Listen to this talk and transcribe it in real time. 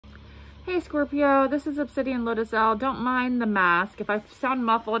Hey Scorpio, this is Obsidian Lotus L. Don't mind the mask. If I sound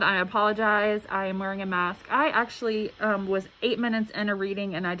muffled, I apologize. I am wearing a mask. I actually was 8 minutes in a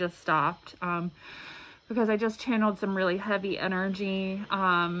reading and I just stopped because I just channeled some really heavy energy.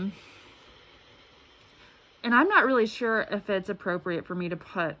 And I'm not really sure if it's appropriate for me to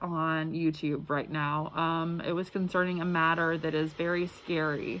put on YouTube right now. It was concerning a matter that is very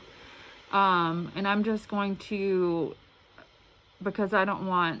scary. And I'm just going to, because I don't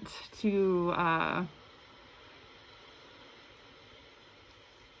want to, I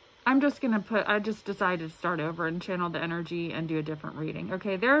just decided to start over and channel the energy and do a different reading.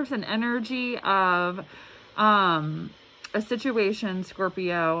 Okay, there's an energy of a situation,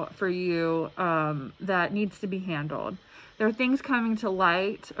 Scorpio, for you that needs to be handled. There are things coming to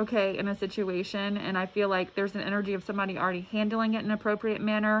light, okay, in a situation, and I feel like there's an energy of somebody already handling it in an appropriate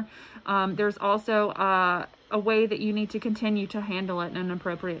manner. There's also a way that you need to continue to handle it in an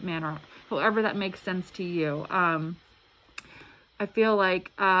appropriate manner, however that makes sense to you. I feel like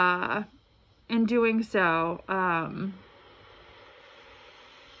in doing so,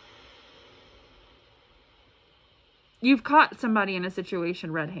 you've caught somebody in a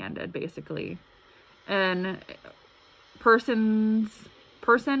situation red-handed, basically. And persons,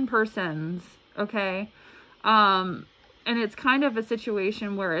 okay? And it's kind of a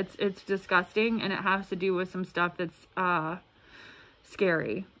situation where it's disgusting and it has to do with some stuff that's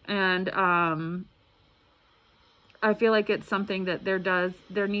scary. And I feel like it's something that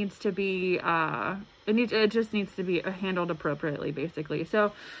there needs to be it just needs to be handled appropriately, basically.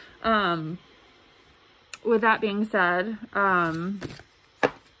 So with that being said,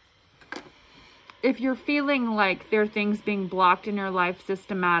 if you're feeling like there are things being blocked in your life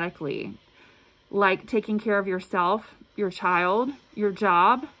systematically, like taking care of yourself, your child, your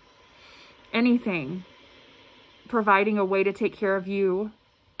job, anything, providing a way to take care of you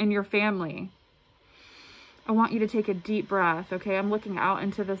and your family, I want you to take a deep breath, okay? I'm looking out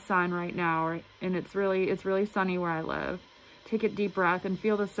into the sun right now, and it's really sunny where I live. Take a deep breath and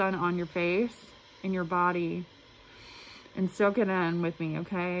feel the sun on your face, in your body, and soak it in with me,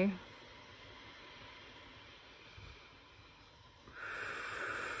 okay?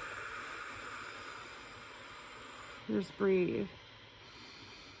 Just breathe.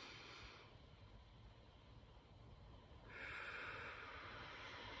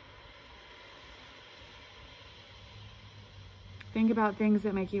 Think about things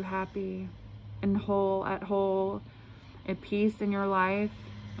that make you happy and at peace in your life,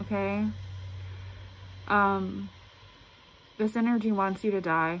 okay? This energy wants you to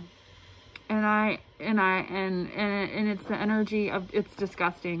die. And it's the energy of, it's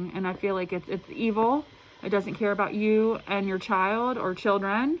disgusting, and I feel like it's evil. It doesn't care about you and your child or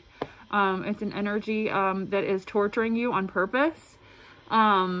children. It's an energy that is torturing you on purpose.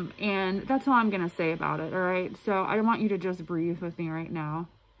 And that's all I'm going to say about it, all right? So I want you to just breathe with me right now.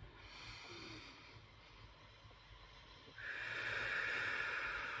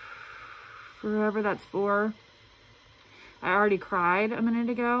 For whoever that's for. I already cried a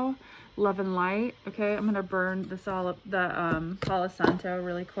minute ago. Love and light. Okay, I'm going to burn the Palo Santo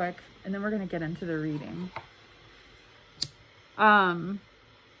really quick, and then we're going to get into the reading. I'm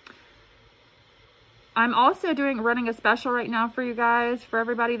also running a special right now for you guys, for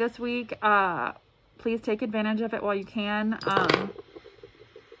everybody this week. Please take advantage of it while you can.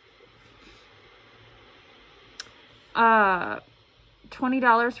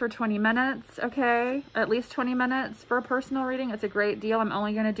 $20 for 20 minutes, okay? At least 20 minutes for a personal reading. It's a great deal. I'm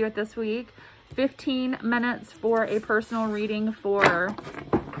only going to do it this week. 15 minutes for a personal reading for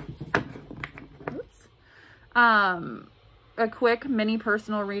a quick mini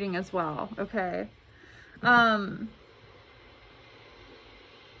personal reading as well, okay?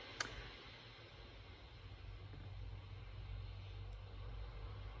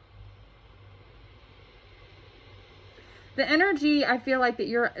 The energy, I feel like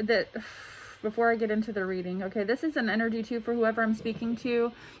before I get into the reading, okay, this is an energy too for whoever I'm speaking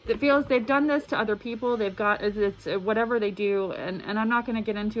to that feels they've done this to other people. It's whatever they do, and I'm not going to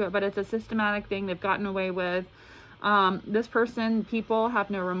get into it, but it's a systematic thing they've gotten away with. This person, people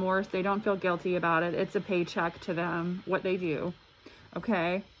have no remorse. They don't feel guilty about it. It's a paycheck to them, what they do,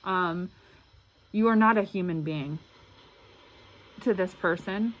 okay? You are not a human being to this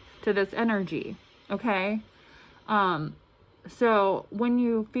person, to this energy, okay? So when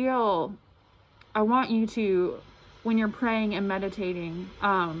you feel, I want you to, when you're praying and meditating,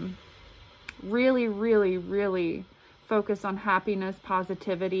 really, really, really focus on happiness,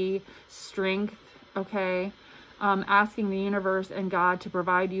 positivity, strength, okay? Asking the universe and God to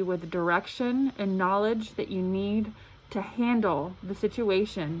provide you with direction and knowledge that you need to handle the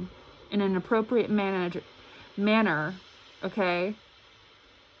situation in an appropriate manner, okay?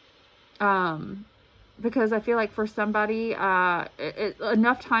 Because I feel like for somebody,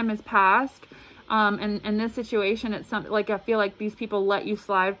 enough time has passed. And in this situation, it's something like, I feel like these people let you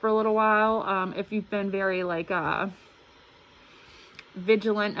slide for a little while. If you've been very like,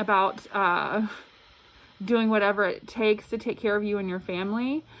 vigilant about, doing whatever it takes to take care of you and your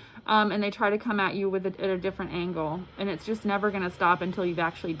family. And they try to come at you with at a different angle, and it's just never going to stop until you've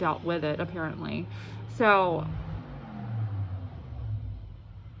actually dealt with it, apparently. So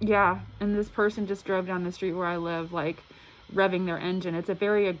yeah, and this person just drove down the street where I live, like revving their engine. It's a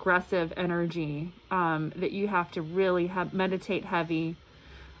very aggressive energy, that you have to really meditate heavy,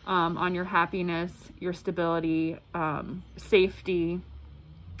 on your happiness, your stability, safety.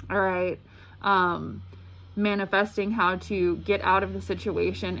 All right. Manifesting how to get out of the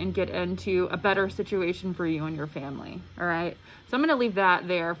situation and get into a better situation for you and your family. All right. So I'm going to leave that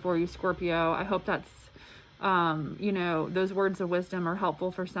there for you, Scorpio. I hope that's, you know, those words of wisdom are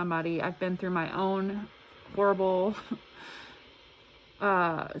helpful for somebody. I've been through my own horrible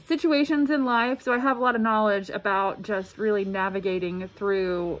situations in life, so I have a lot of knowledge about just really navigating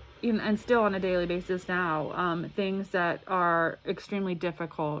through, and still on a daily basis now, things that are extremely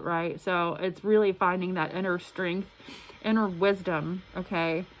difficult, right? So it's really finding that inner strength, inner wisdom,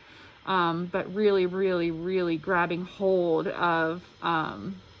 okay? But really, really, really grabbing hold of,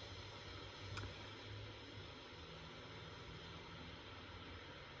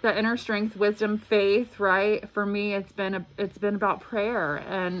 the inner strength, wisdom, faith, right? For me, it's been about prayer,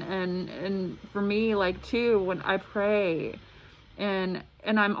 and for me, like too, when I pray, and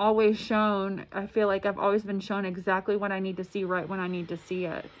I'm always shown, I feel like I've always been shown exactly what I need to see right when I need to see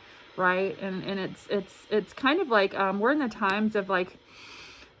it, right? And it's kind of like, we're in the times of like,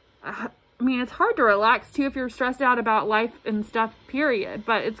 I mean, it's hard to relax too if you're stressed out about life and stuff, period.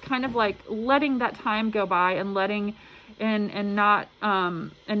 But it's kind of like letting that time go by and letting, and not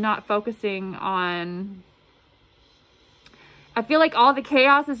focusing on, I feel like all the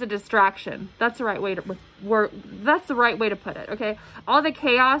chaos is a distraction. That's the right way to that's the right way to put it. Okay. All the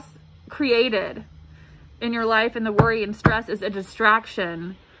chaos created in your life and the worry and stress is a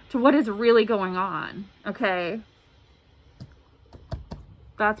distraction to what is really going on. Okay.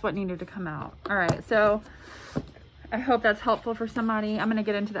 That's what needed to come out. All right. So I hope that's helpful for somebody. I'm going to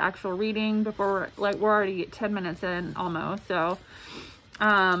get into the actual reading before we're already 10 minutes in almost. So,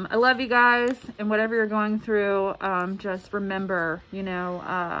 I love you guys, and whatever you're going through, just remember, you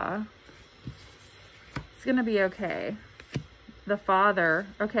know, it's going to be okay. The Father.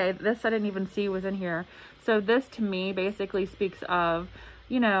 Okay. This I didn't even see was in here. So this to me basically speaks of,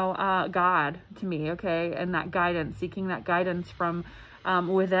 you know, God to me. Okay. And that guidance, seeking that guidance from,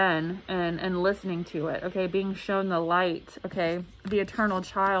 within, and listening to it. Okay. Being shown the light. Okay. The eternal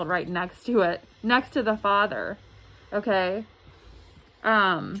child right next to it, next to the Father. Okay.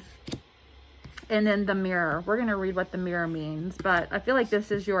 And then the mirror. We're going to read what the mirror means, but I feel like this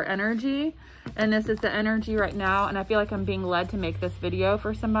is your energy, and this is the energy right now. And I feel like I'm being led to make this video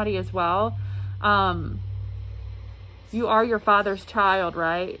for somebody as well. You are your Father's child,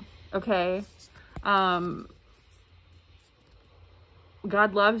 right? Okay. God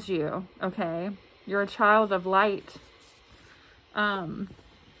loves you, okay? You're a child of light.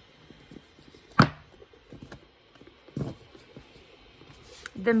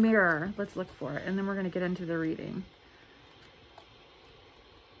 The mirror, let's look for it, and then we're going to get into the reading.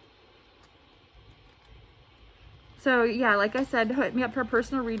 So yeah, like I said, hit me up for a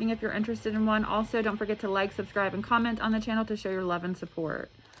personal reading if you're interested in one. Also, don't forget to like, subscribe, and comment on the channel to show your love and support,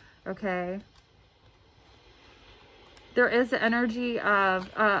 okay? There is the energy of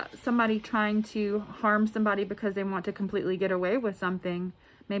somebody trying to harm somebody because they want to completely get away with something.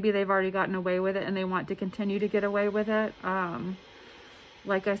 Maybe they've already gotten away with it and they want to continue to get away with it.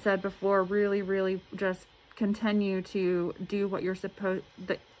 Like I said before, really, really just continue to do what you're supposed,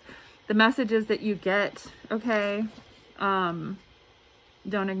 the messages that you get, okay? Don't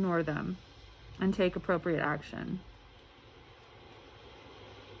ignore them and take appropriate action.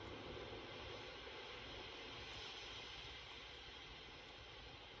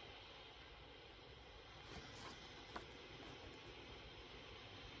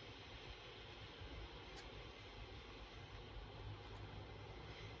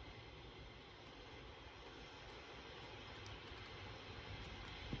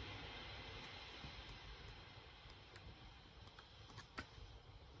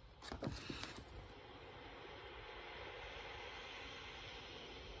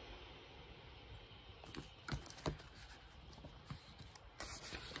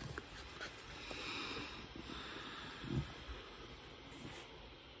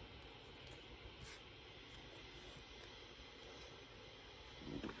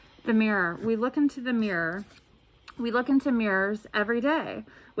 The mirror. We look into the mirror. We look into mirrors every day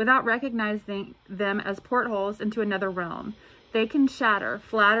without recognizing them as portholes into another realm. They can shatter,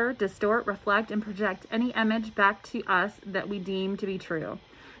 flatter, distort, reflect, and project any image back to us that we deem to be true.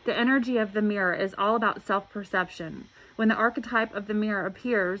 The energy of the mirror is all about self-perception. When the archetype of the mirror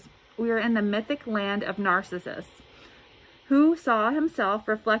appears, we are in the mythic land of Narcissus, who saw himself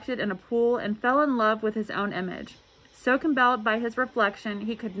reflected in a pool and fell in love with his own image. So compelled by his reflection,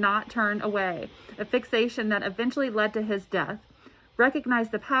 he could not turn away, a fixation that eventually led to his death. Recognize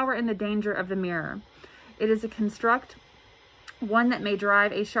the power and the danger of the mirror. It is a construct, one that may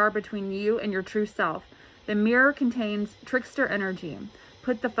drive a shard between you and your true self. The mirror contains trickster energy.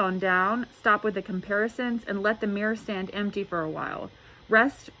 Put the phone down, stop with the comparisons, and let the mirror stand empty for a while.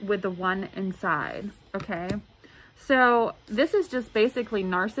 Rest with the one inside, okay? So this is just basically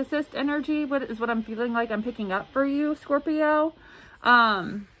narcissist energy, what I'm feeling like I'm picking up for you, Scorpio.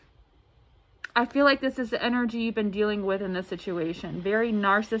 I feel like this is the energy you've been dealing with in this situation. Very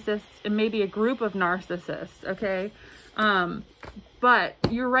narcissist, and maybe a group of narcissists, okay? But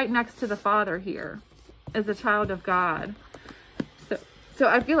you're right next to the Father here as a child of God. So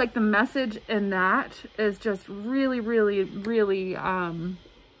I feel like the message in that is just really, really, really,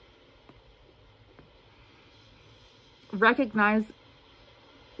 recognize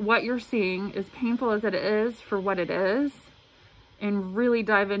what you're seeing, as painful as it is, for what it is, and really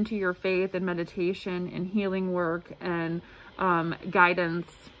dive into your faith and meditation and healing work and guidance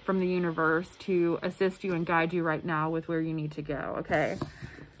from the universe to assist you and guide you right now with where you need to go, okay?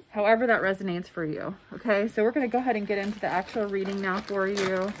 However that resonates for you, okay? So we're going to go ahead and get into the actual reading now for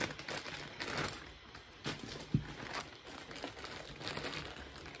you.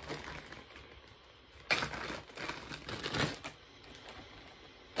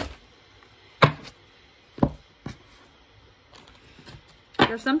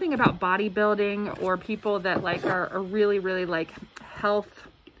 There's something about bodybuilding or people that like are really, really like health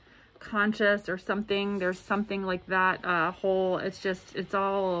conscious or something. There's something like that whole, it's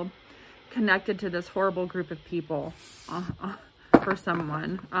all connected to this horrible group of people for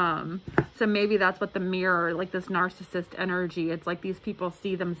someone. So maybe that's what the mirror, like this narcissist energy, it's like these people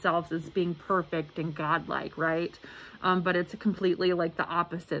see themselves as being perfect and godlike, right? But it's completely like the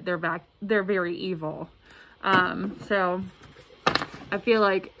opposite. They're very evil. So I feel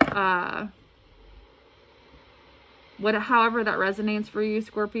like, however that resonates for you,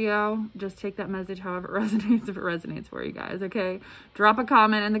 Scorpio, just take that message however it resonates, if it resonates for you guys, okay? Drop a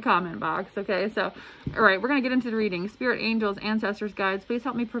comment in the comment box, okay? So, all right, we're going to get into the reading. Spirit, angels, ancestors, guides, please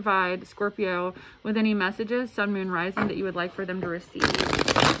help me provide Scorpio with any messages, sun, moon, rising, that you would like for them to receive.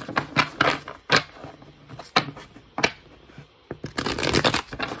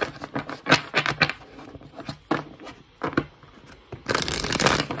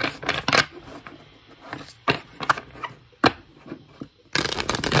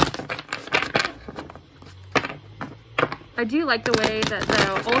 I do like the way that,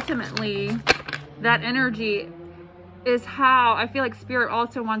 though, ultimately, that energy is how I feel like Spirit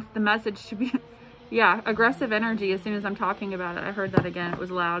also wants the message to be, yeah, aggressive energy. As soon as I'm talking about it, I heard that again. It was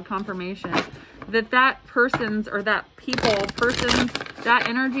loud confirmation that person's, or that person's, that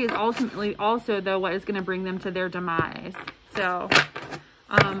energy is ultimately also, though, what is going to bring them to their demise. So,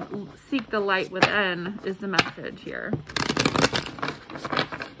 seek the light within is the message here.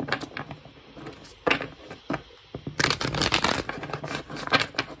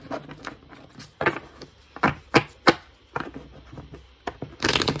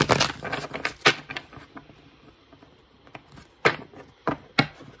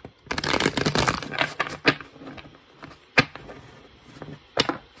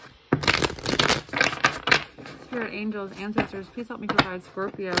 Angels, ancestors, please help me provide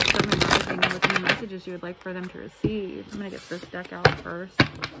Scorpio, sun, moon, rising, with any messages you would like for them to receive. I'm going to get this deck out first.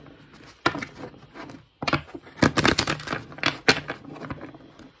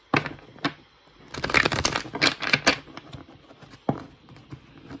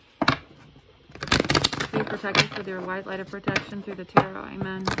 Please protect us with your white light of protection through the tarot.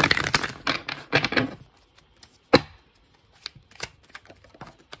 Amen.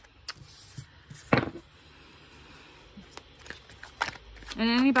 And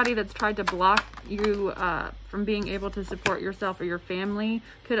anybody that's tried to block you from being able to support yourself or your family,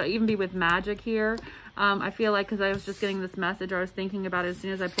 could even be with magic here. I feel like, because I was just getting this message, or I was thinking about it as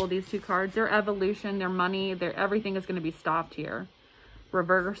soon as I pulled these two cards, their evolution, their money, everything is going to be stopped here.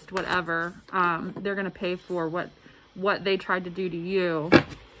 Reversed, whatever. They're going to pay for what they tried to do to you.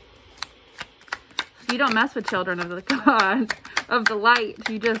 You don't mess with children of the God, of the light.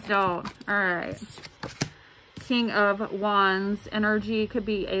 You just don't. All right. King of Wands energy could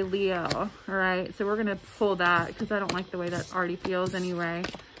be a Leo. All right, so we're going to pull that because I don't like the way that already feels anyway.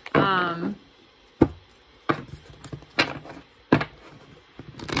 Help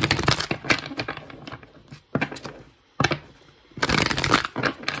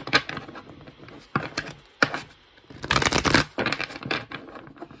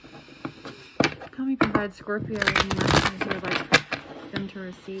me provide Scorpio any messages you would like them to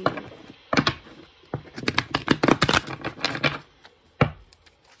receive.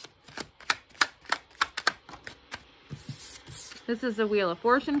 This is the Wheel of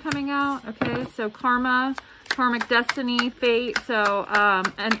Fortune coming out. Okay, so karma, karmic destiny, fate. So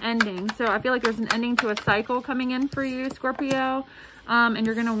an ending. So I feel like there's an ending to a cycle coming in for you, Scorpio. And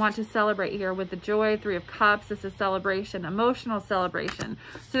you're going to want to celebrate here with the joy. 3 of Cups. This is celebration, emotional celebration.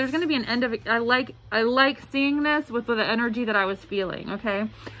 So there's going to be an end of it. I like seeing this with the energy that I was feeling. Okay.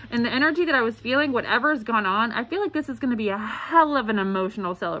 And the energy that I was feeling, whatever's gone on, I feel like this is going to be a hell of an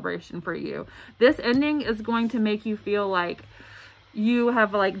emotional celebration for you. This ending is going to make you feel like you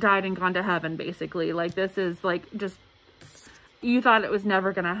have like died and gone to heaven, basically. Like this is like just, you thought it was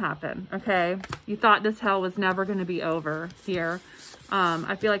never going to happen. Okay. You thought this hell was never going to be over here.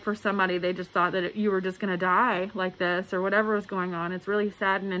 I feel like for somebody, they just thought that you were just going to die like this or whatever was going on. It's really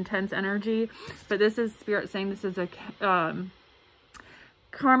sad and intense energy, but this is Spirit saying this is a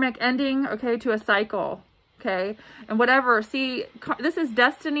karmic ending, okay, to a cycle, okay? And whatever, see, this is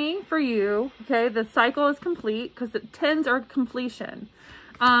destiny for you, okay? The cycle is complete because the 10s are completion.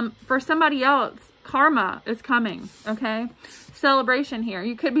 For somebody else, karma is coming, okay? Celebration here.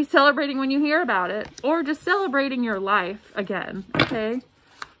 You could be celebrating when you hear about it or just celebrating your life again, okay?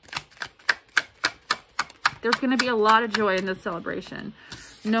 There's going to be a lot of joy in this celebration.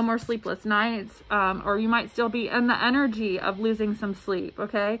 No more sleepless nights, or you might still be in the energy of losing some sleep,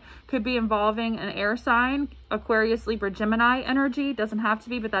 okay? Could be involving an air sign, Aquarius, Libra, Gemini energy. Doesn't have to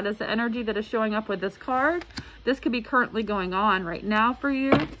be, but that is the energy that is showing up with this card. This could be currently going on right now for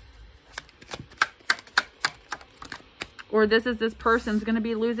you. Or this person's going to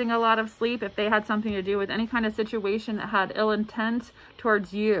be losing a lot of sleep if they had something to do with any kind of situation that had ill intent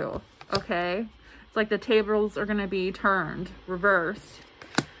towards you, okay? It's like the tables are going to be turned, reversed.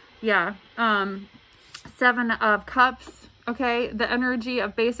 Yeah. 7 of Cups, okay? The energy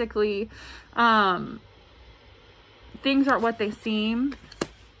of basically things aren't what they seem.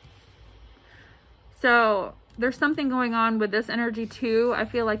 So there's something going on with this energy too. I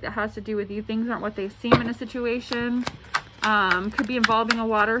feel like that has to do with you. Things aren't what they seem in a situation. Could be involving a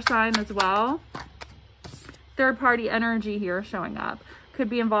water sign as well. Third party energy here showing up. Could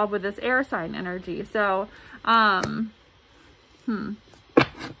be involved with this air sign energy. So,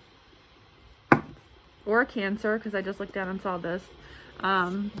 or Cancer, because I just looked down and saw this.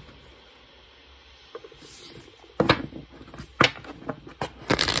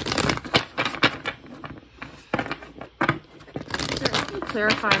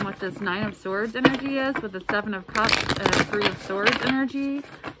 Clarifying what this 9 of Swords energy is with the 7 of Cups and 3 of Swords energy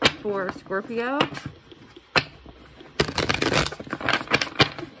for Scorpio.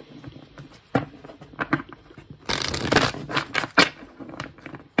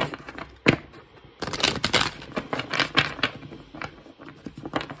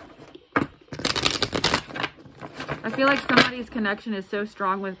 I feel like somebody's connection is so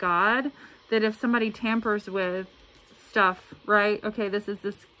strong with God that if somebody tampers with stuff, right? Okay, this is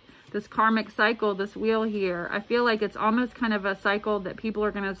this karmic cycle, this wheel here. I feel like it's almost kind of a cycle that people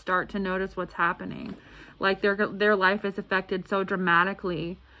are going to start to notice what's happening. Like their life is affected so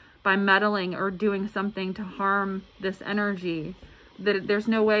dramatically by meddling or doing something to harm this energy that there's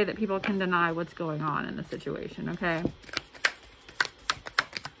no way that people can deny what's going on in the situation, okay?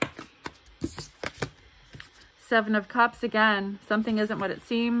 7 of Cups, again, something isn't what it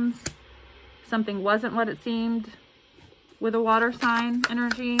seems. Something wasn't what it seemed with a water sign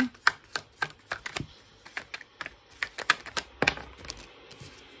energy.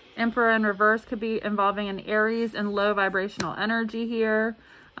 Emperor in reverse could be involving an Aries and low vibrational energy here.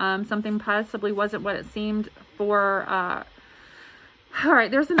 Something possibly wasn't what it seemed for. All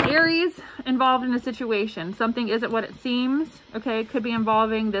right, there's an Aries involved in a situation. Something isn't what it seems. Okay, could be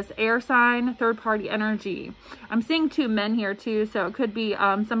involving this air sign, third party energy. I'm seeing 2 men here too, so it could be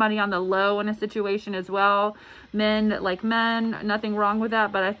somebody on the low in a situation as well. Men that like men, nothing wrong with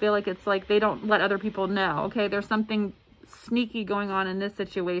that, but I feel like it's like they don't let other people know. Okay, there's something sneaky going on in this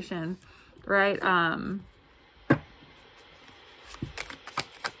situation, right?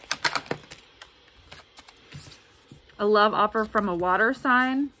 A love offer from a water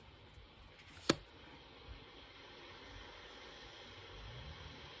sign.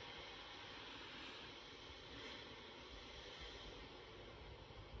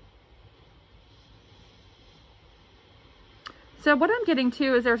 So what I'm getting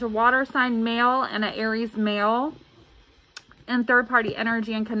to is there's a water sign male and an Aries male and third party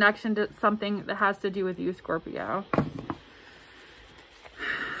energy in connection to something that has to do with you, Scorpio.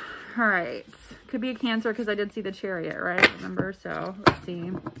 All right. Could be a Cancer because I did see the Chariot, right? Remember? So let's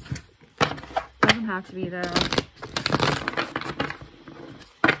see. Doesn't have to be though.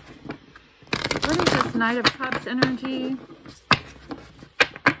 What is this Knight of Cups energy?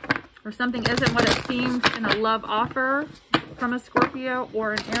 Or something isn't what it seems in a love offer from a Scorpio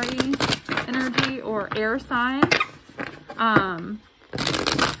or an Aries energy or air sign.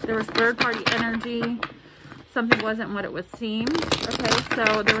 There was third party energy. Something wasn't what it was seemed. Okay,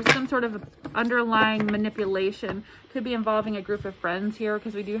 so there was some sort of underlying manipulation. Could be involving a group of friends here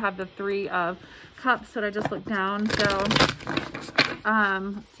because we do have the 3 of Cups that I just looked down. So,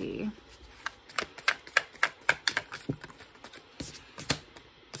 let's see.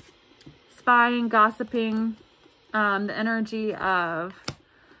 Spying, gossiping, the energy of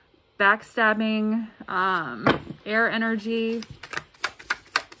backstabbing, air energy,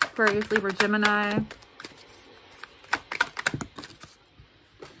 Aquarius, Libra, Gemini,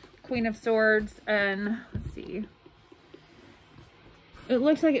 Queen of Swords, and let's see. It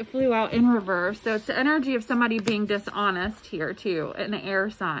looks like it flew out in reverse. So it's the energy of somebody being dishonest here too, an air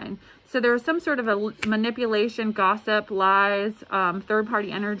sign. So there was some sort of a manipulation, gossip, lies,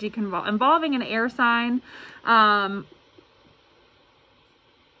 third-party energy involving an air sign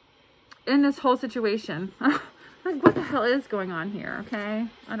in this whole situation. Like, what the hell is going on here, okay?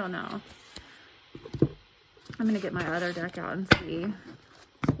 I don't know. I'm going to get my other deck out and see.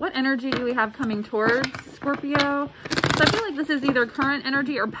 What energy do we have coming towards Scorpio? So I feel like this is either current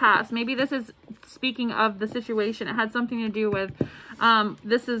energy or past. Maybe this is speaking of the situation. It had something to do with,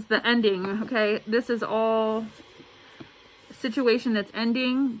 this is the ending, okay? This is all situation that's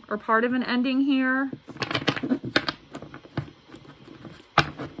ending or part of an ending here.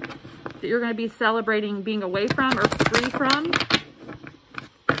 That you're going to be celebrating being away from or free from.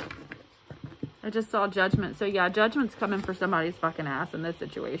 I just saw Judgment. So yeah, Judgment's coming for somebody's fucking ass in this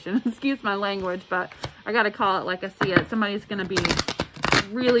situation. Excuse my language, but I got to call it like I see it. Somebody's going to be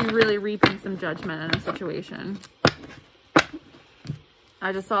really, really reaping some judgment in a situation.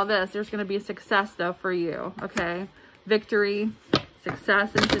 I just saw this. There's going to be a success though for you. Okay. Victory,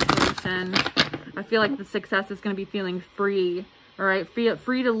 success in situation. I feel like the success is going to be feeling free. All right.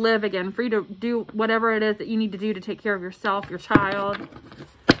 Free to live again, free to do whatever it is that you need to do to take care of yourself, your child.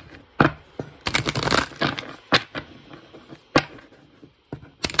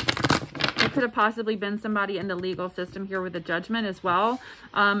 Could have possibly been somebody in the legal system here with the Judgment as well,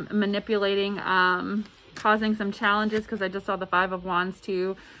 manipulating, causing some challenges, because I just saw the 5 of Wands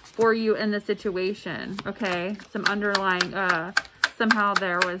too for you in the situation. Okay, some underlying somehow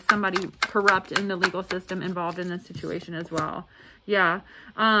there was somebody corrupt in the legal system involved in this situation as well. Yeah.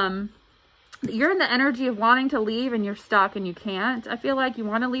 You're in the energy of wanting to leave and you're stuck and you can't. I feel like you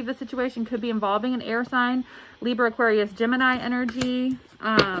want to leave the situation. Could be involving an air sign, Libra, Aquarius, Gemini energy.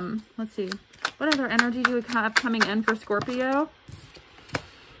 Let's see. What other energy do we have coming in for Scorpio?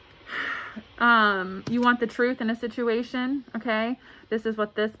 You want the truth in a situation. Okay. This is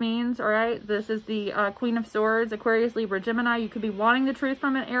what this means. All right. This is the Queen of Swords, Aquarius, Libra, Gemini. You could be wanting the truth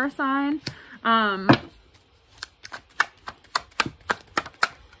from an air sign.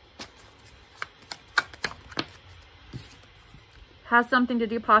 Has something to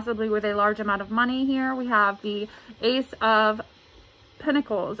do possibly with a large amount of money here. We have the Ace of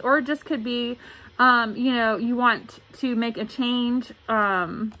Pentacles, or it just could be, you know, you want to make a change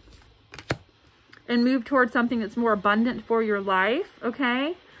and move towards something that's more abundant for your life.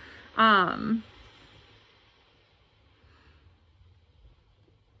 Okay.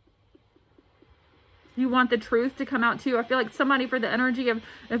 You want the truth to come out too. I feel like somebody, for the energy of,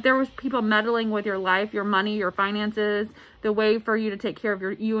 if there was people meddling with your life, your money, your finances, the way for you to take care of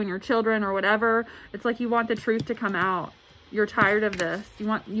you and your children or whatever, it's like you want the truth to come out. You're tired of this. You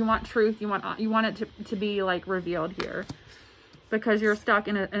want truth. You want it to be like revealed here, because you're stuck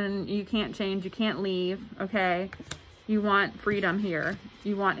in it and you can't change. You can't leave. Okay. You want freedom here.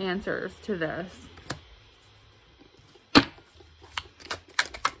 You want answers to this.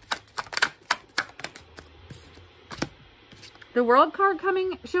 The World card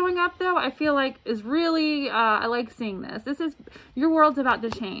showing up though, I feel like is really, I like seeing this. This is, your world's about to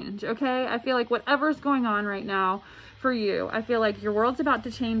change, okay? I feel like whatever's going on right now for you, I feel like your world's about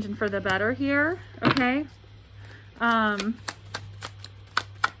to change and for the better here, okay?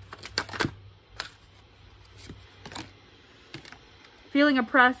 Feeling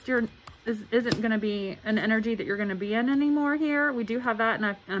oppressed, you're isn't going to be an energy that you're going to be in anymore here. We do have that,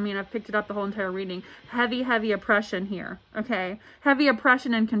 and I've picked it up the whole entire reading. Heavy oppression here, okay? Heavy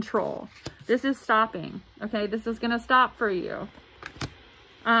oppression and control. This is stopping, okay? This is going to stop for you.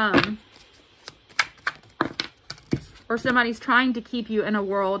 Or somebody's trying to keep you in a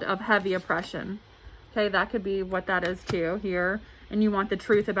world of heavy oppression. Okay, that could be what that is too here. And you want the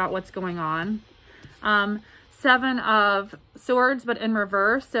truth about what's going on. 7 of Swords, but in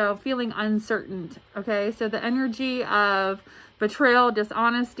reverse. So feeling uncertain. Okay, so the energy of betrayal,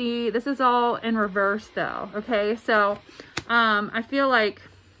 dishonesty. This is all in reverse though. Okay, so I feel like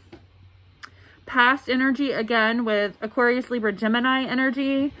past energy again with Aquarius, Libra, Gemini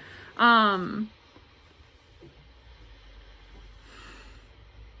energy. I'm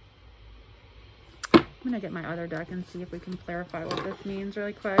going to get my other deck and see if we can clarify what this means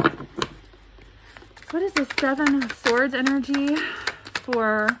really quick. What is the 7 of Swords energy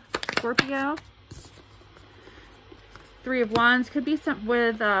for Scorpio? 3 of Wands could be some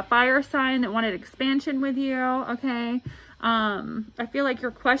with a fire sign that wanted expansion with you. Okay. I feel like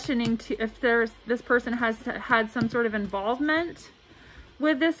you're questioning if this person has had some sort of involvement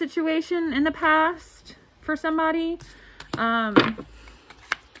with this situation in the past for somebody.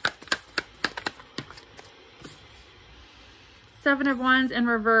 7 of Wands in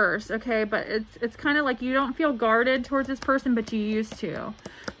reverse, okay, but it's kind of like you don't feel guarded towards this person, but you used to.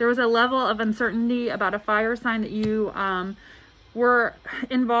 There was a level of uncertainty about a fire sign that you were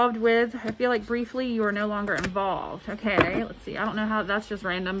involved with. I feel like briefly you are no longer involved. Okay, let's see. I don't know how, that's just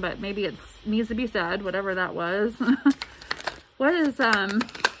random, but maybe it needs to be said, whatever that was. What is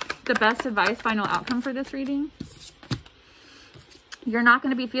the best advice, final outcome for this reading? You're not going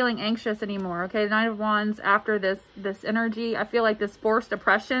to be feeling anxious anymore, okay? The 9 of Wands after this energy, I feel like this forced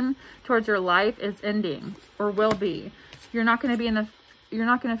oppression towards your life is ending, or will be. You're not going to be you're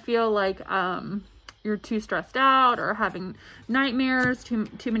not going to feel like you're too stressed out or having nightmares, too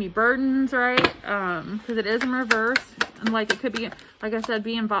many burdens, right? Because it is in reverse, and like it could be, like I said,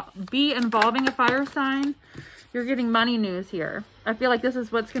 be involving a fire sign. You're getting money news here. I feel like this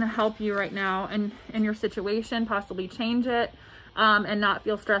is what's going to help you right now in your situation, possibly change it. And not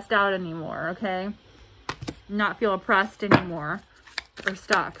feel stressed out anymore, okay? Not feel oppressed anymore or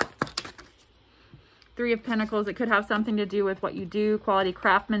stuck. 3 of Pentacles, it could have something to do with what you do, quality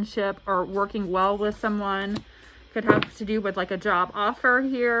craftsmanship, or working well with someone. Could have to do with like a job offer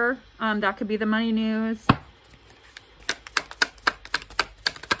here. That could be the money news.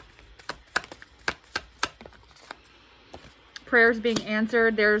 Prayers being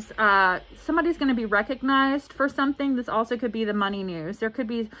answered. There's somebody's going to be recognized for something. This also could be the money news. There could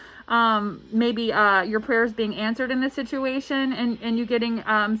be maybe your prayers being answered in this situation, and you getting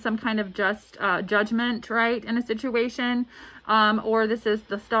some kind of just judgment, right, in a situation. Or this is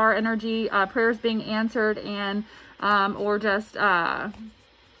the star energy, prayers being answered, and or just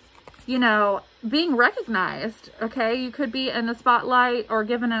you know, being recognized. Okay, you could be in the spotlight or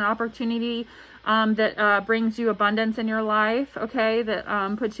given an opportunity that brings you abundance in your life, okay, that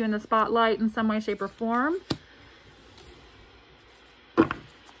puts you in the spotlight in some way, shape, or form.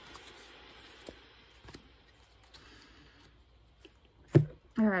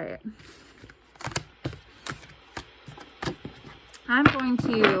 All right. I'm going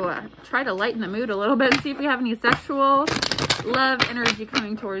to try to lighten the mood a little bit and see if we have any sexual love energy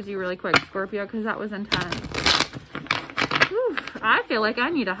coming towards you really quick, Scorpio, because that was intense. I feel like I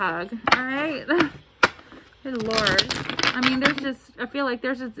need a hug. All right. Good Lord. I mean, there's just, I feel like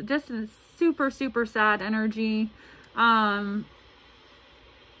there's just a super, super sad energy. And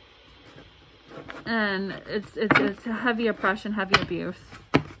it's heavy oppression, heavy abuse.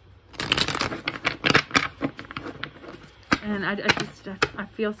 And I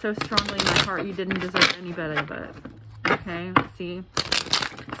feel so strongly in my heart you didn't deserve any better, but okay, let's see.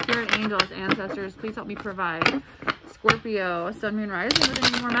 Spirit angels, ancestors, please help me provide Scorpio, Sun, Moon, Rising with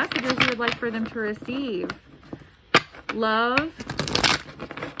any more messages you would like for them to receive. Love,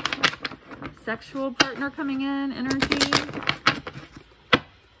 sexual partner coming in, energy.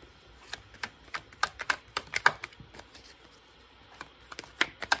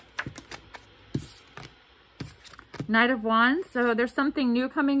 Knight of Wands, so there's something new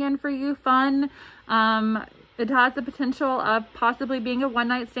coming in for you, fun. It has the potential of possibly being a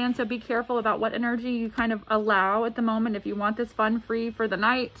one-night stand, so be careful about what energy you kind of allow at the moment. If you want this fun, free for the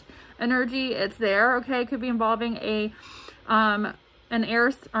night energy, it's there, okay? It could be involving a fire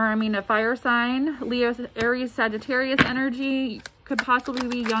sign, Leo, Aries, Sagittarius energy, could possibly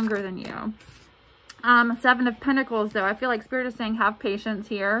be younger than you. 7 of Pentacles, though, I feel like Spirit is saying have patience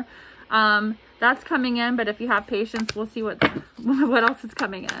here. That's coming in, but if you have patience, we'll see what else is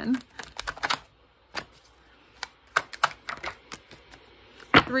coming in.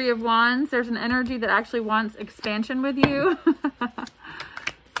 Three of Wands. There's an energy that actually wants expansion with you.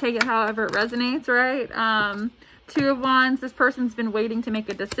 Take it however it resonates, right? Two of Wands. This person's been waiting to make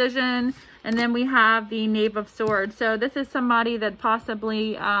a decision. And then we have the Knave of Swords. So this is somebody that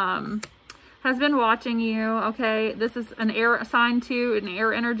possibly has been watching you, okay? This is an air sign too, an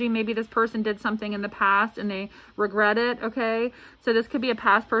air energy. Maybe this person did something in the past and they regret it, okay? So this could be a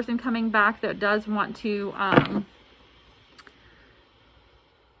past person coming back that does want to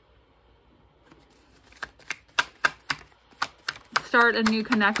start a new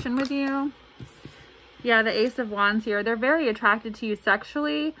connection with you. Yeah, the Ace of Wands here. They're very attracted to you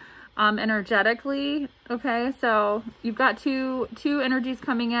sexually, energetically. Okay, so you've got two energies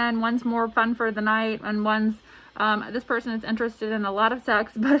coming in. One's more fun for the night, and one's this person is interested in a lot of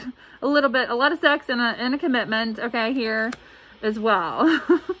sex, but a lot of sex and a commitment. Okay, here as well.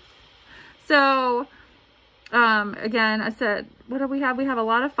 So again, I said, what do we have? We have a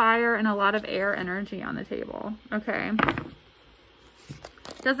lot of fire and a lot of air energy on the table. Okay.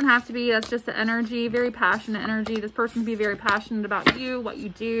 Doesn't have to be, that's just the energy, very passionate energy. This person can be very passionate about you, what you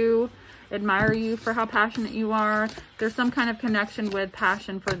do, admire you for how passionate you are. There's some kind of connection with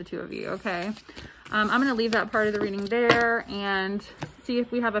passion for the two of you, okay? I'm going to leave that part of the reading there and see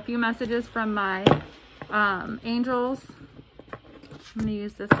if we have a few messages from my angels. I'm going to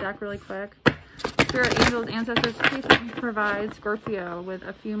use this deck really quick. Spirit, angels, ancestors, please provide Scorpio with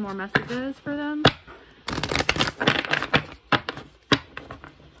a few more messages for them.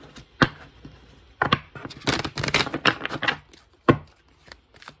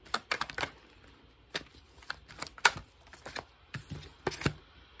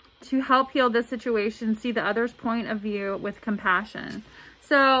 To help heal this situation, see the other's point of view with compassion.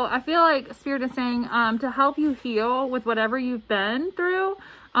 So I feel like Spirit is saying to help you heal with whatever you've been through.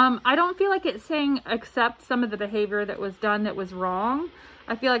 I don't feel like it's saying accept some of the behavior that was done that was wrong.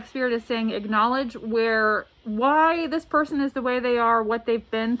 I feel like Spirit is saying acknowledge why this person is the way they are, what they've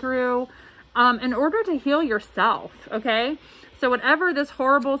been through, in order to heal yourself, okay? So whatever this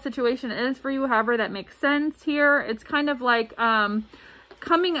horrible situation is for you, however that makes sense here, it's kind of like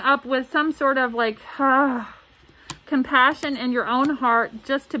coming up with some sort of like compassion in your own heart,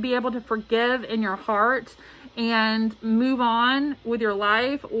 just to be able to forgive in your heart and move on with your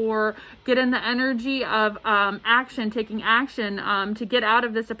life, or get in the energy of taking action to get out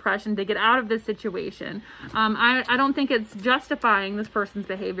of this oppression, to get out of this situation. I don't think it's justifying this person's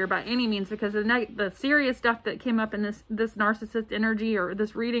behavior by any means, because the serious stuff that came up in this narcissist energy or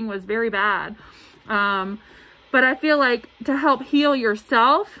this reading was very bad. But I feel like to help heal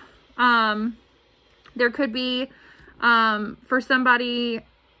yourself, there could be, for somebody,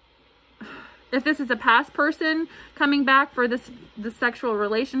 if this is a past person coming back for this sexual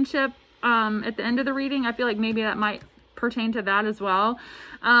relationship at the end of the reading, I feel like maybe that might pertain to that as well.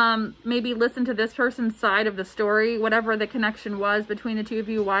 Maybe listen to this person's side of the story, whatever the connection was between the two of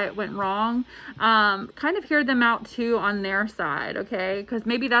you, why it went wrong. Kind of hear them out too on their side, okay? Because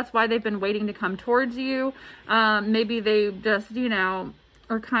maybe that's why they've been waiting to come towards you. Maybe they just,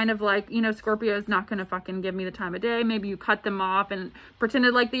 are kind of like, Scorpio is not going to fucking give me the time of day. Maybe you cut them off and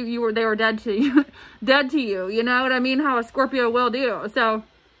pretended like they were dead to you, you know what I mean? How a Scorpio will do. So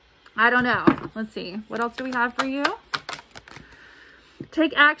I don't know. Let's see. What else do we have for you?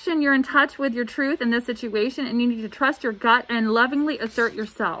 Take action. You're in touch with your truth in this situation, and you need to trust your gut and lovingly assert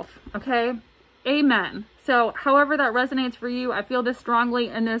yourself. Okay? Amen. So however that resonates for you, I feel this strongly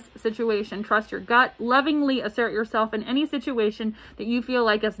in this situation. Trust your gut. Lovingly assert yourself in any situation that you feel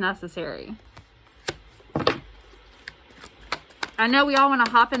like is necessary. I know we all want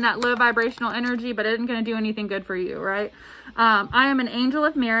to hop in that low vibrational energy, but it isn't going to do anything good for you, right? I am an angel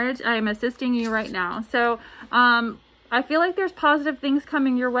of marriage. I am assisting you right now. So, I feel like there's positive things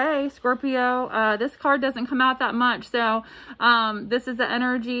coming your way, Scorpio. This card doesn't come out that much. So this is the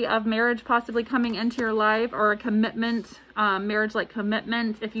energy of marriage possibly coming into your life, or a commitment, marriage-like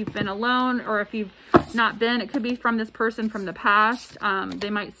commitment. If you've been alone, or if you've not been, it could be from this person from the past. They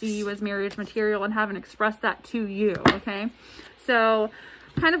might see you as marriage material and haven't expressed that to you, okay? So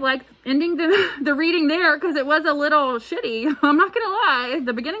kind of like ending the reading there, because it was a little shitty. I'm not going to lie.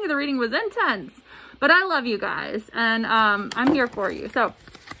 The beginning of the reading was intense. But I love you guys, and I'm here for you. So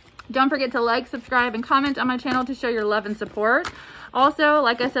don't forget to like, subscribe, and comment on my channel to show your love and support. Also,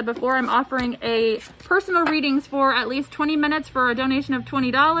 like I said before, I'm offering a personal readings for at least 20 minutes for a donation of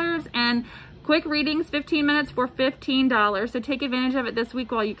 $20, and quick readings, 15 minutes for $15. So take advantage of it this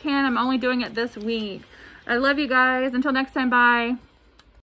week while you can. I'm only doing it this week. I love you guys. Until next time, bye.